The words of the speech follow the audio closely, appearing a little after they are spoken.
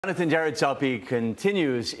Jared Saupe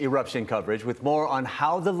continues eruption coverage with more on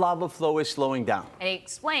how the lava flow is slowing down. And he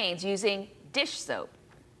explains using dish soap.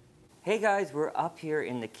 Hey guys, we're up here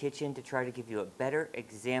in the kitchen to try to give you a better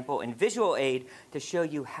example and visual aid to show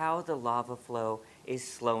you how the lava flow is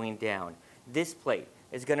slowing down. This plate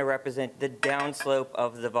is going to represent the downslope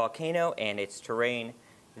of the volcano and its terrain.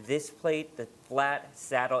 This plate, the flat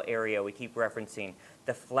saddle area we keep referencing,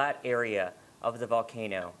 the flat area of the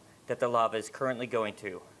volcano that the lava is currently going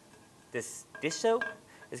to. This dish soap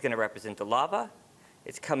is going to represent the lava.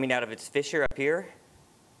 It's coming out of its fissure up here,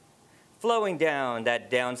 flowing down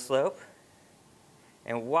that downslope.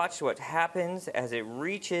 And watch what happens as it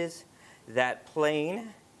reaches that plane.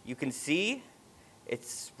 You can see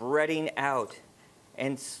it's spreading out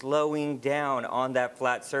and slowing down on that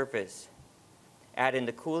flat surface. Add in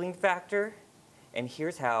the cooling factor, and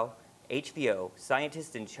here's how HVO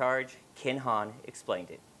scientist in charge Ken Han explained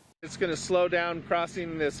it. It's going to slow down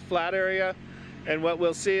crossing this flat area, and what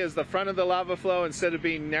we'll see is the front of the lava flow, instead of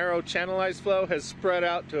being narrow channelized flow, has spread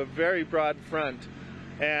out to a very broad front.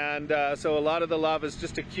 And so a lot of the lava is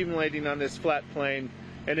just accumulating on this flat plane,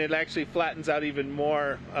 and it actually flattens out even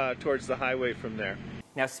more towards the highway from there.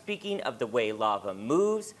 Now, speaking of the way lava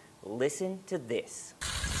moves, listen to this.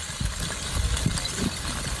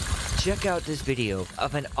 Check out this video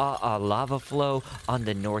of an lava flow on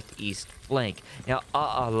the northeast flank. Now,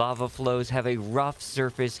 lava flows have a rough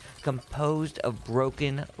surface composed of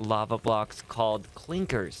broken lava blocks called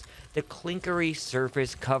clinkers. The clinkery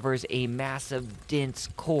surface covers a massive, dense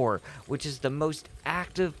core, which is the most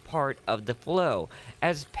active part of the flow.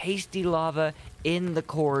 As pasty lava in the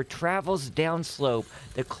core travels downslope,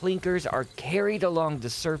 the clinkers are carried along the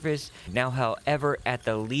surface. Now, however, at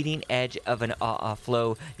the leading edge of an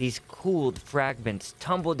flow, these cooled fragments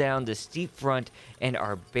tumble down the steep front and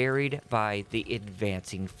are buried by the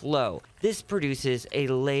advancing flow. This produces a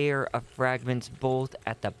layer of fragments both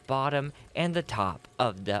at the bottom and the top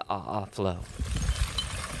of the flow.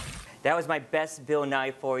 That was my best Bill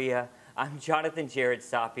Nye for you. I'm Jared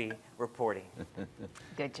Saupe reporting.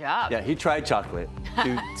 Good job. Yeah, he tried chocolate.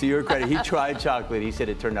 To your credit, he tried chocolate. He said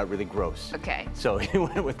it turned out really gross. Okay. So he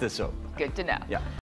went with the soap. Good to know. Yeah.